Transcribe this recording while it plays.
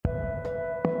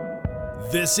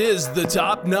This is the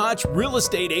TopNotch Real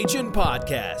Estate Agent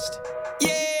Podcast.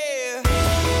 Yeah!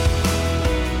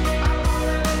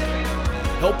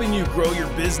 Helping you grow your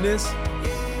business,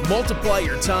 multiply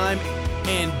your time,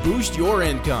 and boost your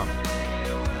income.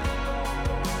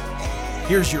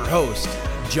 Here's your host,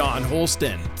 John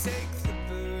Holsten.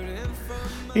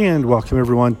 And welcome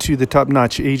everyone to the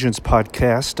TopNotch Agents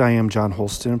Podcast. I am John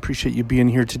Holsten. Appreciate you being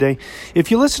here today.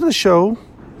 If you listen to the show,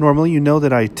 normally you know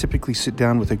that I typically sit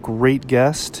down with a great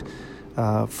guest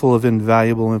full of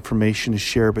invaluable information to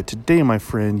share. But today, my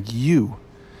friend, you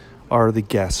are the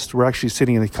guest. We're actually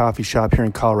sitting in a coffee shop here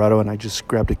in Colorado, and I just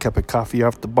grabbed a cup of coffee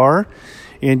off the bar.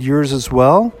 And yours as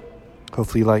well.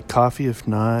 Hopefully you like coffee. If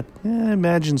not,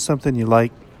 imagine something you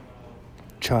like.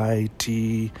 Chai,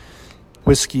 tea,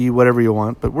 whiskey, whatever you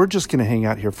want. But we're just going to hang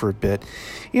out here for a bit.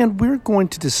 And we're going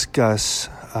to discuss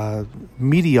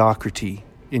mediocrity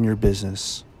in your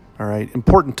business. All right,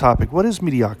 important topic. What is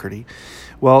mediocrity?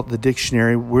 Well, the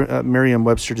dictionary,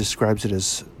 Merriam-Webster describes it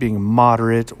as being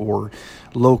moderate or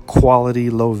low quality,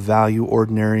 low value,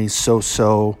 ordinary,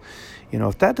 so-so. You know,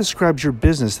 if that describes your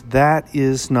business, that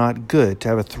is not good. To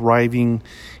have a thriving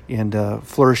and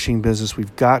flourishing business,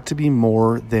 we've got to be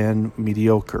more than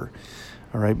mediocre.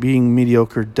 All right, being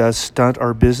mediocre does stunt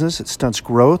our business. It stunts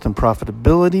growth and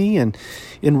profitability. And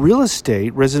in real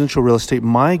estate, residential real estate,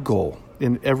 my goal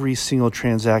in every single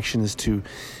transaction is to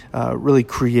really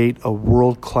create a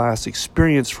world-class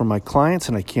experience for my clients,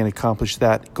 and I can't accomplish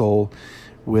that goal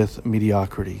with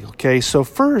mediocrity. Okay, so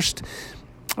first,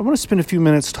 I want to spend a few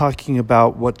minutes talking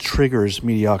about what triggers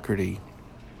mediocrity.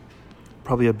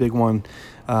 Probably a big one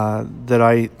that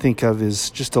I think of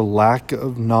is just a lack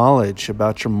of knowledge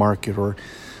about your market or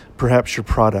perhaps your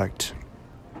product.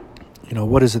 You know,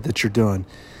 what is it that you're doing?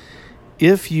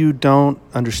 If you don't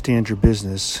understand your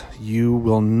business, you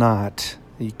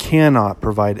cannot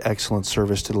provide excellent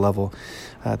service to the level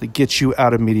that gets you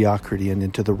out of mediocrity and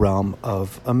into the realm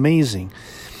of amazing.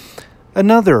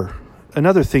 Another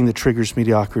thing that triggers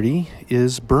mediocrity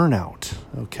is burnout.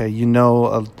 Okay,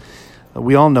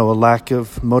 we all know a lack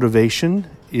of motivation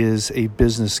is a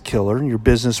business killer, and your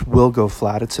business will go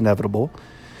flat. It's inevitable.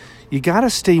 You got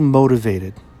to stay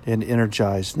motivated and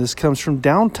energized, and this comes from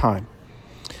downtime,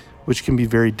 which can be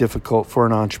very difficult for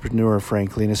an entrepreneur,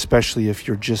 frankly, and especially if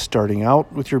you're just starting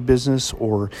out with your business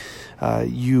or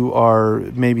you are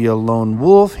maybe a lone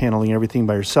wolf handling everything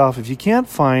by yourself. If you can't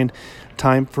find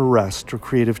time for rest or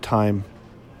creative time,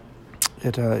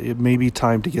 it may be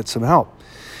time to get some help.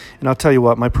 And I'll tell you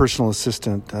what, my personal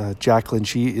assistant, Jacqueline,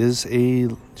 she's a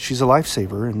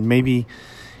lifesaver, and maybe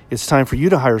it's time for you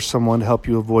to hire someone to help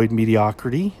you avoid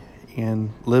mediocrity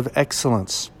and live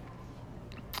excellence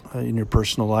in your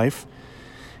personal life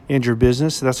and your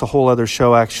business. That's a whole other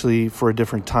show actually for a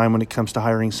different time when it comes to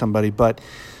hiring somebody. But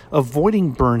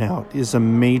avoiding burnout is a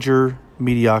major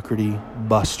mediocrity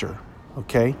buster,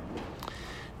 okay?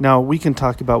 Now, we can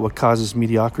talk about what causes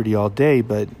mediocrity all day,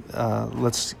 but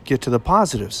let's get to the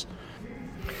positives.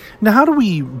 Now, how do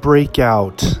we break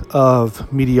out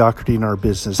of mediocrity in our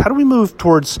business? How do we move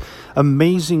towards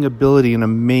amazing ability and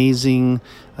amazing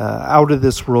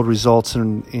out-of-this-world results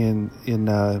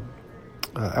in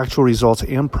actual results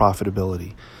and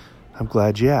profitability? I'm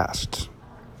glad you asked.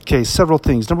 Okay, several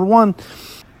things. Number one,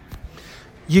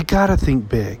 you got to think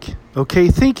big. Okay,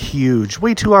 think huge.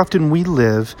 Way too often we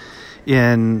live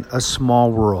in a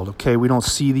small world. Okay, we don't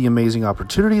see the amazing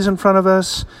opportunities in front of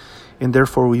us, and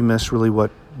therefore we miss really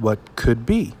what could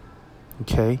be.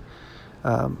 Okay,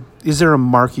 is there a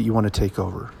market you want to take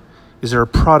over? Is there a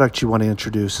product you want to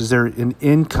introduce? Is there an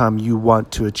income you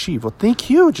want to achieve? Well, think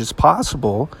huge. It's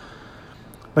possible.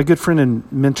 My good friend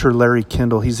and mentor, Larry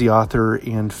Kendall, he's the author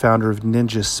and founder of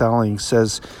Ninja Selling,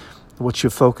 says what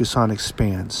you focus on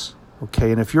expands.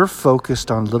 Okay, and if you're focused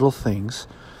on little things,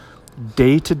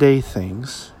 day-to-day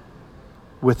things,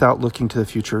 without looking to the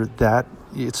future, that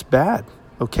it's bad.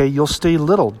 Okay, you'll stay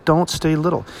little. Don't stay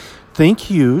little. Think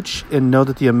huge and know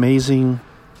that the amazing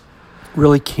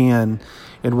really can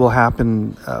and will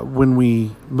happen when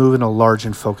we move in a large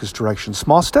and focused direction.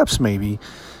 Small steps maybe,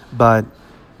 but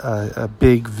a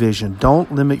big vision.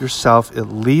 Don't limit yourself. It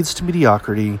leads to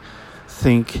mediocrity.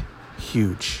 Think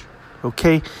huge.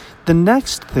 Okay? The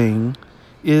next thing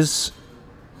is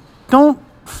don't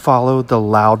follow the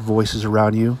loud voices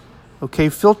around you. Okay?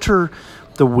 Filter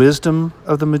the wisdom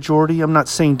of the majority. I'm not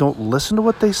saying don't listen to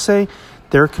what they say.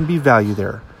 There can be value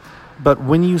there. But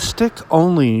when you stick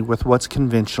only with what's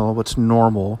conventional, what's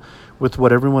normal, with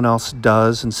what everyone else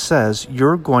does and says,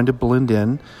 you're going to blend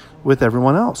in with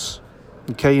everyone else.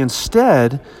 Okay?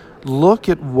 Instead, look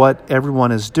at what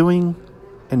everyone is doing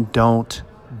and don't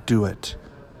do it.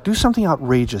 Do something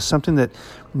outrageous, something that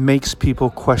makes people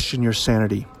question your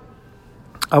sanity.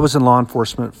 I was in law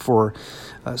enforcement for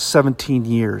 17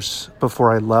 years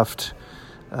before I left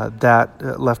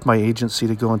my agency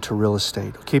to go into real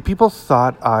estate. Okay, people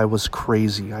thought I was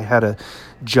crazy. I had a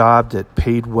job that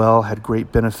paid well, had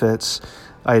great benefits.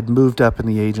 I had moved up in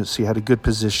the agency, had a good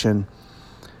position.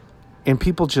 And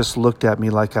people just looked at me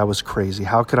like I was crazy.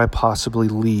 How could I possibly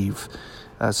leave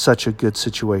such a good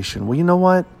situation? Well, you know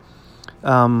what?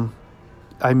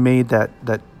 I made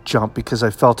that jump because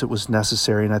I felt it was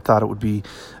necessary and I thought it would be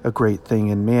a great thing.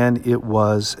 And man, it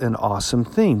was an awesome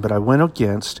thing. But I went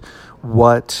against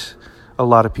what a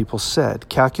lot of people said.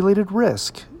 Calculated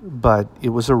risk, but it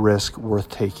was a risk worth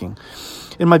taking.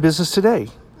 In my business today,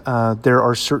 there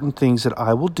are certain things that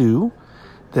I will do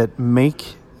that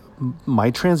make my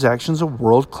transactions a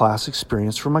world-class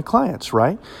experience for my clients,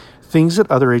 right? Things that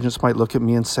other agents might look at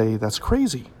me and say, that's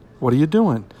crazy. What are you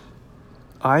doing?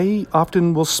 I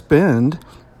often will spend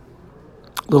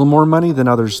a little more money than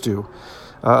others do.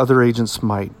 Other agents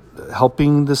might,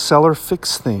 helping the seller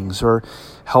fix things or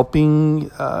helping,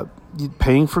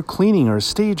 paying for cleaning or a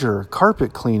stager,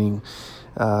 carpet cleaning,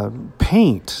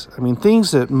 paint. I mean, things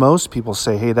that most people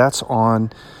say, hey, that's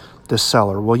on the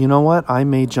seller. Well, you know what? I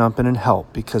may jump in and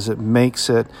help because it makes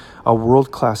it a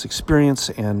world-class experience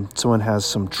and someone has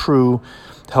some true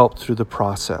help through the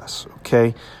process,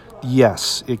 okay?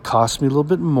 Yes, it costs me a little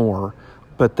bit more,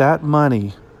 but that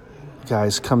money,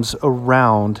 guys, comes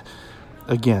around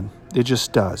again. It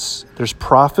just does. There's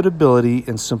profitability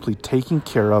in simply taking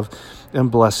care of and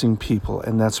blessing people,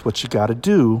 and that's what you got to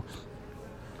do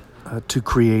to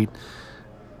create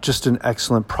just an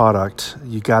excellent product.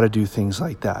 You got to do things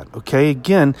like that, okay?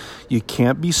 Again, you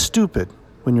can't be stupid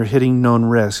when you're hitting known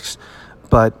risks,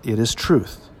 but it is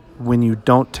truth. When you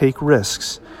don't take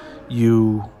risks,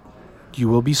 you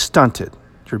will be stunted.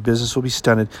 Your business will be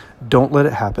stunted. Don't let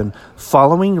it happen.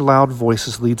 Following loud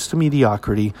voices leads to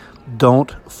mediocrity.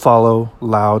 Don't follow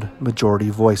loud majority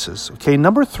voices. Okay,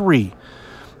 number 3,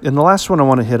 and the last one I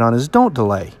want to hit on is don't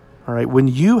delay. All right, when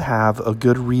you have a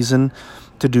good reason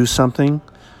to do something,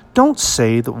 don't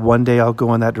say that one day I'll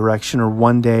go in that direction or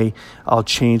one day I'll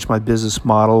change my business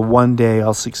model, one day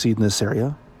I'll succeed in this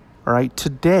area. All right,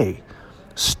 today,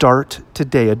 start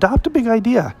today. Adopt a big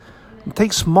idea.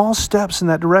 Take small steps in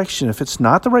that direction. If it's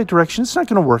not the right direction, it's not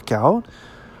going to work out,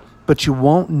 but you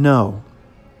won't know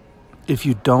if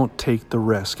you don't take the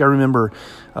risk. I remember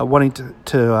wanting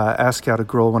to ask out a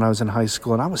girl when I was in high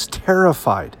school, and I was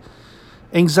terrified.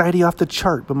 Anxiety off the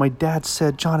chart, but my dad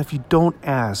said, John, if you don't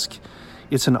ask,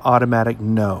 it's an automatic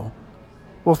no.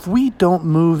 Well, if we don't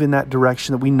move in that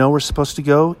direction that we know we're supposed to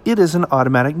go, it is an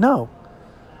automatic no.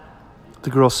 The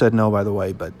girl said no, by the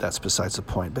way, but that's besides the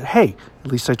point. But hey,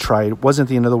 at least I tried. It wasn't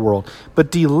the end of the world. But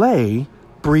delay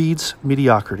breeds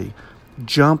mediocrity.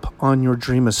 Jump on your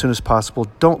dream as soon as possible.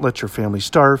 Don't let your family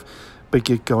starve, but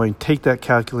get going. Take that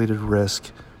calculated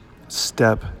risk.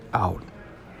 Step out.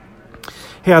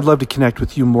 Hey, I'd love to connect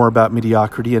with you more about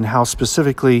mediocrity and how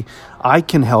specifically I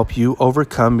can help you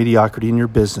overcome mediocrity in your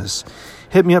business.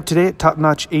 Hit me up today at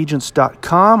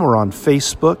topnotchagents.com or on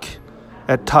Facebook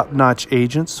at TopNotch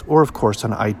Agents, or of course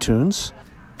on iTunes.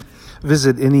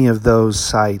 Visit any of those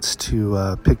sites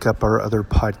to pick up our other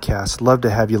podcasts. Love to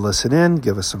have you listen in,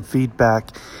 give us some feedback,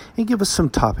 and give us some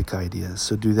topic ideas.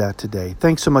 So do that today.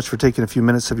 Thanks so much for taking a few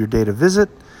minutes of your day to visit.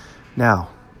 Now,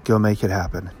 go make it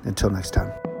happen. Until next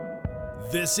time.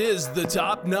 This is the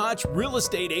Top Notch Real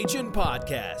Estate Agent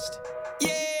Podcast.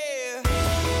 Yeah!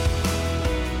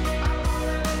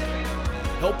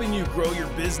 Helping you grow your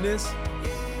business,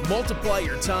 multiply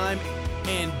your time,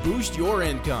 and boost your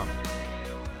income.